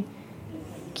compagnie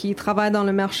qui travaille dans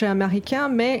le marché américain,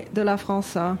 mais de la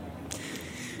France?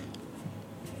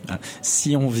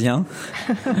 Si on vient,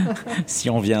 si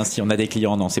on a des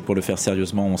clients, non, c'est pour le faire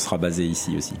sérieusement, on sera basé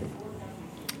ici aussi.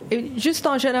 Et juste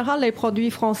en général, les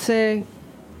produits français,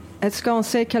 est-ce qu'on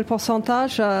sait quel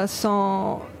pourcentage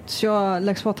sont sur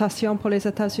l'exportation pour les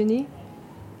États-Unis?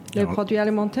 Les produits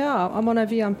alimentaires, à mon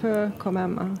avis, un peu quand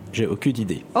même. J'ai aucune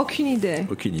idée. Aucune idée?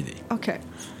 Aucune idée. OK.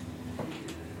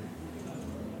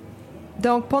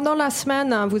 Donc, pendant la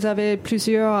semaine, vous avez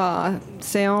plusieurs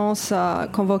séances,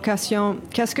 convocations.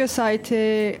 Qu'est-ce que ça a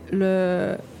été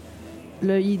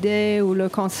l'idée ou le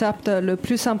concept le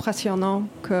plus impressionnant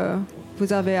que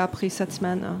vous avez appris cette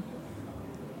semaine?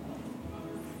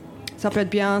 Ça peut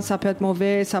être bien, ça peut être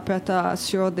mauvais, ça peut être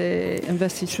sur des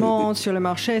investissements, sur le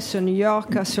marché, sur New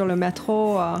York, sur le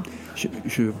métro.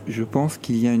 Je pense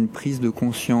qu'il y a une prise de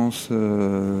conscience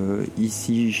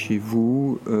ici, chez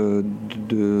vous,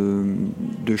 de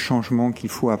changements qu'il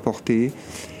faut apporter.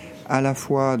 À la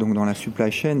fois donc dans la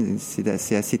supply chain, c'est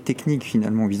assez technique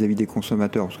finalement vis-à-vis des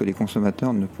consommateurs, parce que les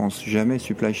consommateurs ne pensent jamais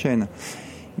supply chain.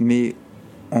 Mais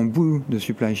en bout de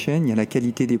supply chain, il y a la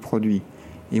qualité des produits.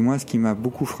 Et moi, ce qui m'a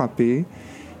beaucoup frappé,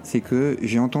 c'est que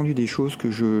j'ai entendu des choses que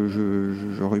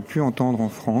j'aurais pu entendre en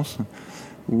France,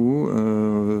 où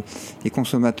les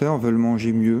consommateurs veulent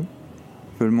manger mieux,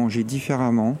 veulent manger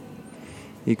différemment,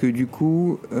 et que du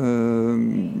coup,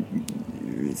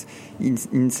 il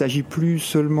ne s'agit plus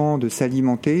seulement de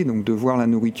s'alimenter, donc de voir la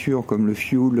nourriture comme le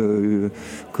fuel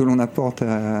que l'on apporte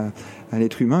à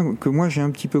l'être humain, que moi j'ai un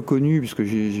petit peu connu, puisque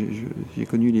j'ai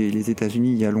connu les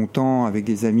États-Unis il y a longtemps avec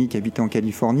des amis qui habitaient en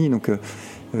Californie, donc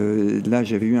là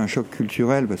j'avais eu un choc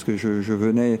culturel parce que je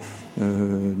venais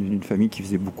d'une famille qui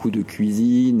faisait beaucoup de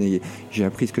cuisine et j'ai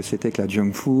appris ce que c'était que la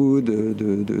junk food,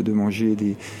 de manger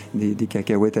des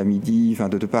cacahuètes à midi, enfin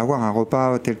de ne pas avoir un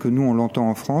repas tel que nous on l'entend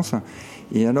en France.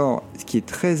 Et alors ce qui est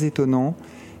très étonnant,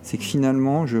 c'est que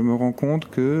finalement je me rends compte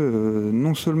que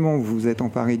non seulement vous êtes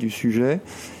emparé du sujet,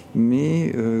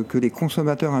 mais que les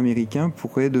consommateurs américains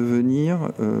pourraient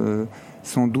devenir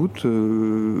sans doute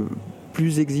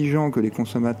plus exigeants que les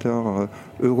consommateurs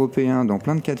européens dans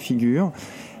plein de cas de figure,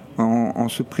 en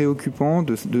se préoccupant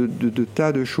de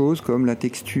tas de choses comme la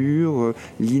texture,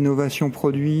 l'innovation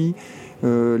produit,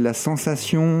 la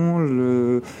sensation,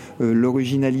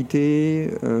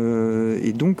 l'originalité,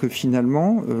 et donc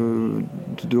finalement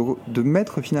de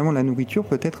mettre finalement la nourriture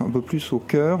peut-être un peu plus au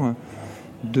cœur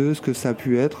de ce que ça a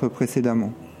pu être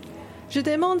précédemment. Je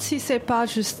demande si c'est pas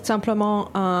juste simplement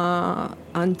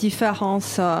une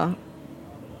différence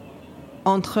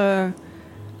entre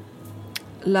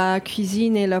la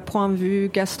cuisine et le point de vue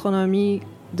gastronomie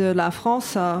de la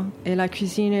France et la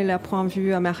cuisine et le point de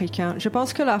vue américain. Je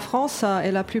pense que la France et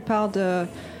la plupart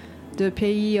de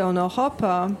pays en Europe,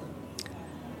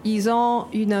 ils ont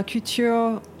une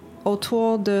culture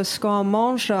autour de ce qu'on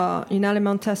mange, une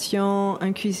alimentation,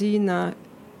 une cuisine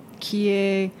qui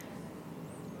est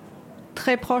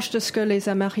très proche de ce que les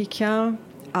Américains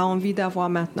ont envie d'avoir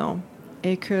maintenant.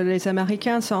 Et que les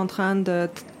Américains sont en train de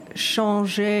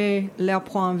changer leur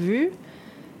point de vue,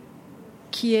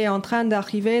 qui est en train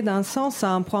d'arriver d'un sens à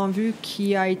un point de vue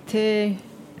qui a été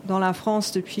dans la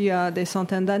France depuis des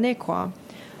centaines d'années, quoi.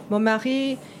 Mon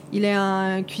mari, il est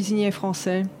un cuisinier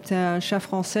français, c'est un chef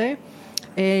français.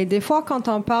 Et des fois, quand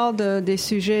on parle des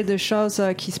sujets, de choses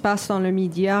qui se passent dans le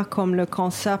média, comme le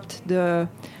concept de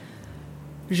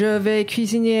je vais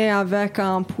cuisiner avec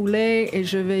un poulet et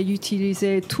je vais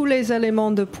utiliser tous les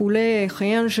éléments de poulet et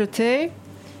rien jeter.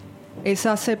 Et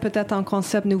ça, c'est peut-être un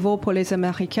concept nouveau pour les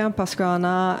Américains parce qu'on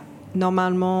a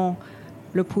normalement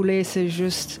le poulet, c'est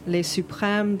juste les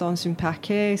suprêmes dans un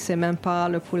paquet, c'est même pas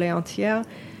le poulet entier.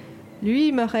 Lui,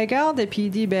 il me regarde et puis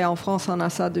il dit, en France, on a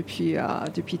ça depuis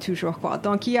toujours, quoi.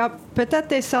 Donc, il y a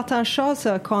peut-être certaines choses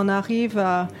qu'on arrive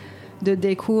de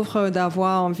découvrir,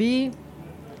 d'avoir envie,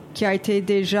 qui a été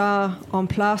déjà en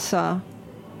place,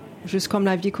 juste comme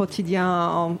la vie quotidienne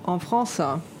en France.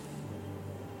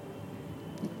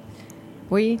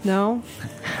 Oui, non.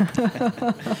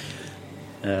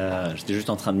 J'étais juste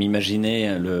en train de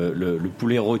m'imaginer le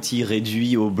poulet rôti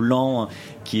réduit au blanc,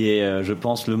 qui est, je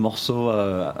pense, le morceau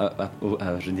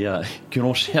je veux dire, que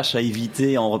l'on cherche à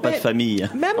éviter en repas de famille.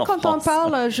 Même quand France. on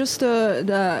parle juste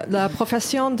de la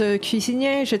profession de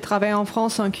cuisinier, j'ai travaillé en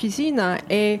France en cuisine,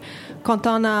 et quand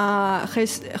on a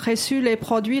reçu les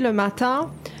produits le matin,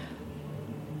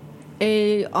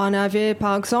 et on avait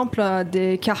par exemple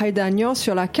des carrés d'agneau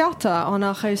sur la carte, on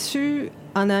a reçu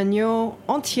un agneau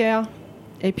entier.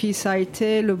 Et puis, ça a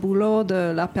été le boulot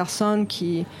de la personne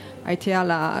qui a été à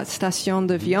la station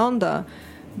de viande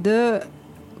de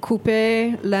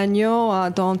couper l'agneau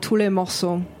dans tous les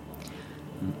morceaux.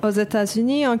 Aux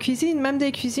États-Unis, en cuisine, même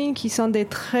des cuisines qui sont des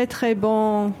très, très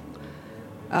bons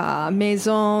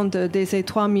maisons des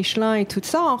étoiles Michelin et tout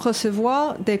ça, on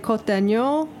reçoit des côtes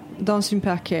d'agneau dans un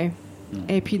paquet.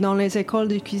 Et puis, dans les écoles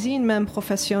de cuisine, même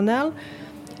professionnelles,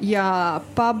 il n'y a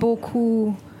pas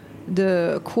beaucoup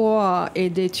de cours et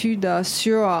d'études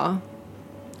sur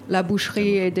la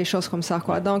boucherie et des choses comme ça,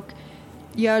 quoi. Donc,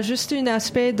 il y a juste un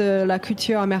aspect de la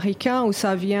culture américaine où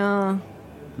ça vient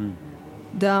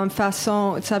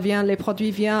les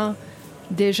produits viennent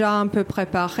déjà un peu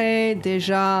préparés,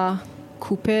 déjà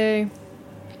coupés.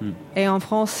 Et en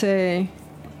France,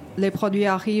 les produits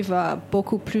arrivent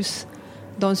beaucoup plus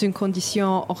dans une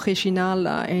condition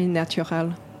originale et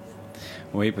naturelle.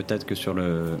 Oui, peut-être que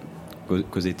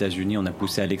qu'aux États-Unis, on a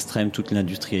poussé à l'extrême toute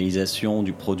l'industrialisation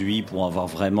du produit pour avoir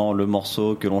vraiment le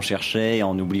morceau que l'on cherchait,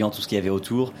 en oubliant tout ce qu'il y avait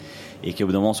autour, et qu'au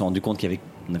bout d'un moment, on s'est rendu compte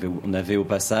qu'on avait au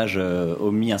passage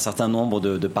omis un certain nombre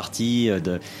de parties,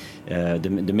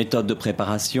 de méthodes de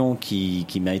préparation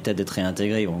qui méritaient d'être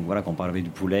réintégrées. Donc voilà, quand on parlait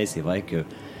du poulet, c'est vrai que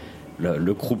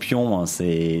le croupion, hein,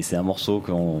 c'est un morceau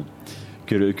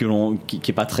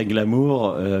qui est pas très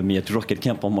glamour, mais il y a toujours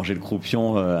quelqu'un pour manger le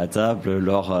croupion à table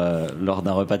lors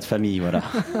d'un repas de famille, voilà.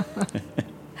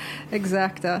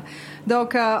 Exact.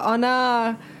 Donc on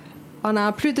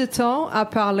a plus de temps à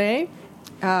parler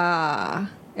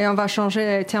et on va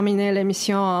terminer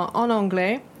l'émission en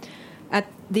anglais. At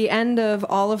the end of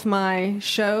all of my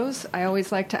shows, I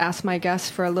always like to ask my guests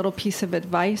for a little piece of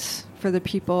advice for the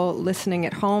people listening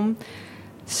at home.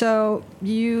 So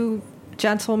you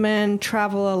gentlemen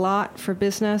travel a lot for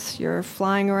business. You're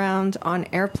flying around on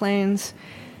airplanes.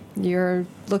 You're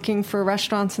looking for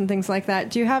restaurants and things like that.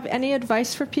 Do you have any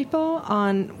advice for people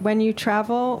on when you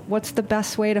travel, what's the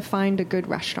best way to find a good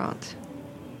restaurant?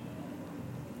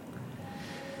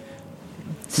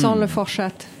 Sans la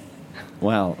fourchette.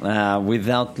 Well,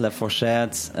 without la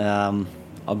fourchette,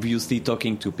 obviously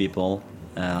talking to people,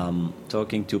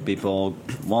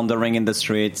 wandering in the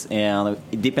streets, and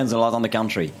it depends a lot on the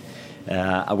country.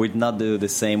 I would not do the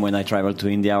same when I travel to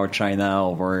India or China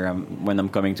or when I'm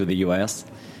coming to the US.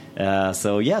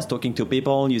 So yes, talking to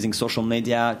people, using social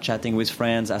media, chatting with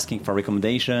friends, asking for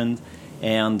recommendations,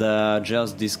 and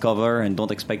just discover and don't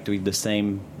expect to eat the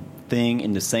same thing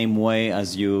in the same way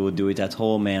as you do it at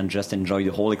home, and just enjoy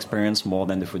the whole experience more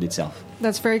than the food itself.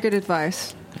 That's very good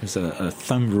advice. There's a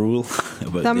thumb rule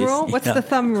about thumb this. Rule? What's the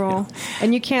thumb rule? Yeah.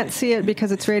 And you can't see it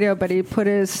because it's radio, but he put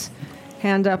his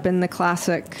hand up in the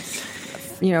classic,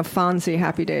 Fonzie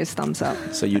Happy Days thumbs up.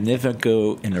 So you never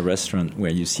go in a restaurant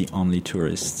where you see only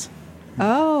tourists.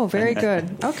 Oh, very good.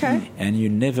 Okay. And you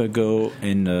never go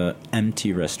in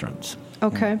empty restaurants.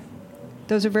 Okay.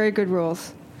 Those are very good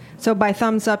rules. So by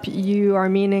thumbs up, you are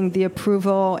meaning the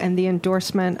approval and the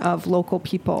endorsement of local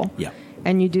people. Yeah.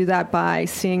 And you do that by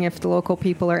seeing if the local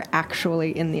people are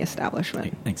actually in the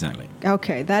establishment. Exactly.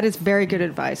 Okay, that is very good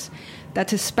advice.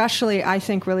 That's especially, I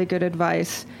think, really good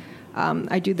advice.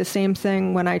 I do the same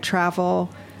thing when I travel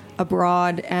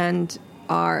abroad and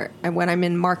when I'm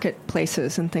in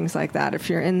marketplaces and things like that. If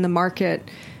you're in the market,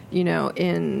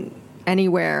 in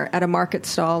anywhere at a market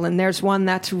stall, and there's one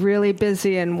that's really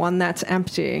busy and one that's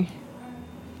empty,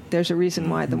 there's a reason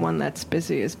why the one that's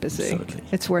busy is busy.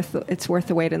 Absolutely. It's worth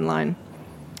the wait in line.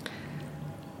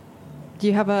 Do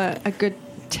you have a good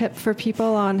tip for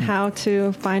people on how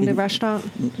to find a restaurant?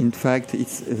 In fact,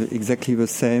 it's exactly the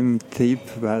same tip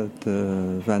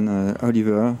than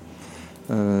Oliver.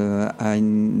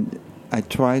 I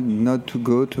tried not to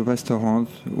go to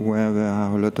restaurants where there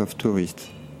are a lot of tourists,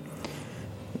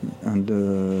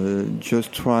 and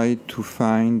just try to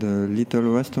find a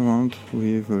little restaurant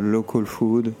with local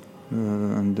food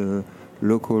and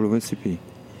local recipe.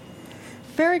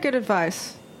 Very good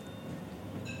advice.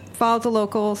 Follow the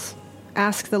locals.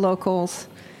 Ask the locals.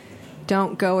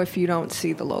 Don't go if you don't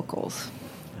see the locals.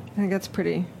 I think that's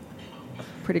pretty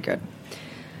good.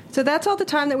 So that's all the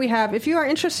time that we have. If you are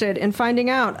interested in finding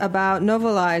out about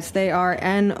Novolyze, they are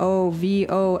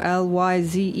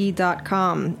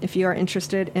NOVOLYZE.com. If you are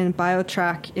interested in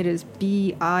BioTrack, it is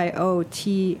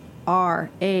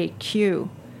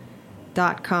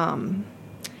BioTRAQ.com.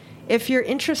 If you're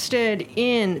interested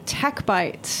in Tech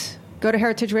Bites, go to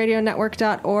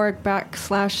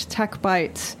heritageradionetwork.org/Tech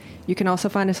Bites. You can also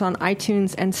find us on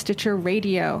iTunes and Stitcher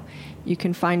Radio. You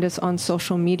can find us on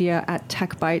social media at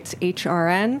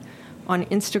TechBitesHRN, on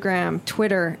Instagram,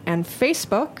 Twitter, and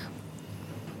Facebook.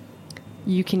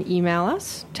 You can email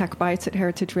us,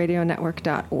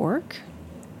 techbites@heritageradionetwork.org.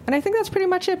 And I think that's pretty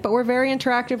much it, but we're very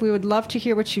interactive. We would love to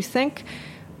hear what you think,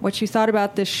 what you thought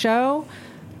about this show,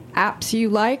 apps you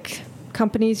like,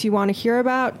 companies you want to hear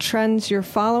about, trends you're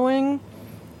following.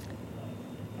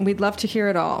 We'd love to hear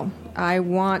it all. I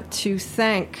want to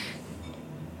thank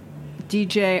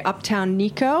DJ Uptown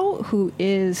Nico, who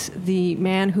is the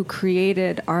man who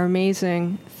created our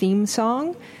amazing theme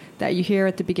song that you hear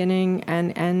at the beginning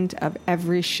and end of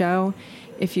every show.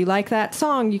 If you like that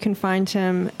song, you can find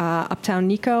him, Uptown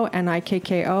Nico,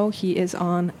 Nikko. He is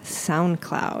on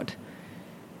SoundCloud.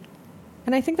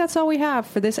 And I think that's all we have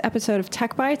for this episode of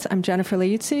Tech Bites. I'm Jennifer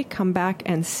Liuzzi. Come back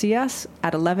and see us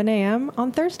at 11 a.m.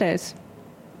 on Thursdays.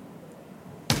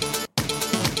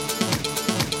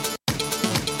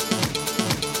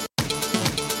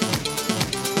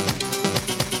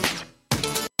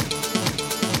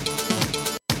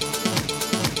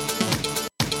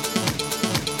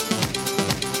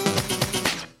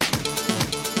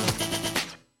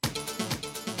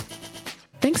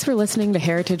 Thanks for listening to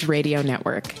Heritage Radio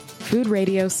Network, food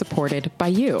radio supported by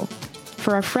you.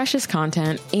 For our freshest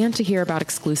content and to hear about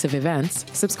exclusive events,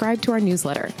 subscribe to our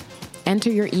newsletter. Enter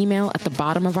your email at the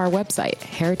bottom of our website,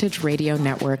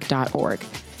 heritageradionetwork.org.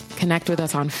 Connect with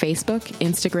us on Facebook,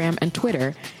 Instagram, and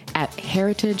Twitter at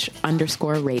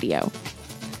heritage_radio.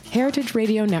 Heritage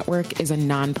Radio Network is a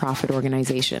nonprofit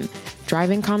organization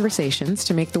driving conversations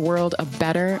to make the world a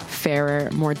better, fairer,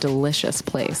 more delicious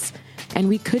place. And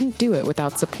we couldn't do it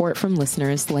without support from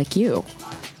listeners like you.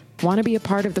 Want to be a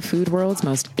part of the food world's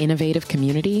most innovative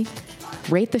community?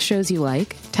 Rate the shows you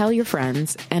like, tell your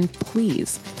friends, and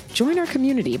please join our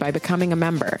community by becoming a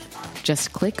member.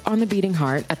 Just click on the beating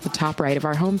heart at the top right of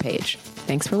our homepage.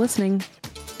 Thanks for listening.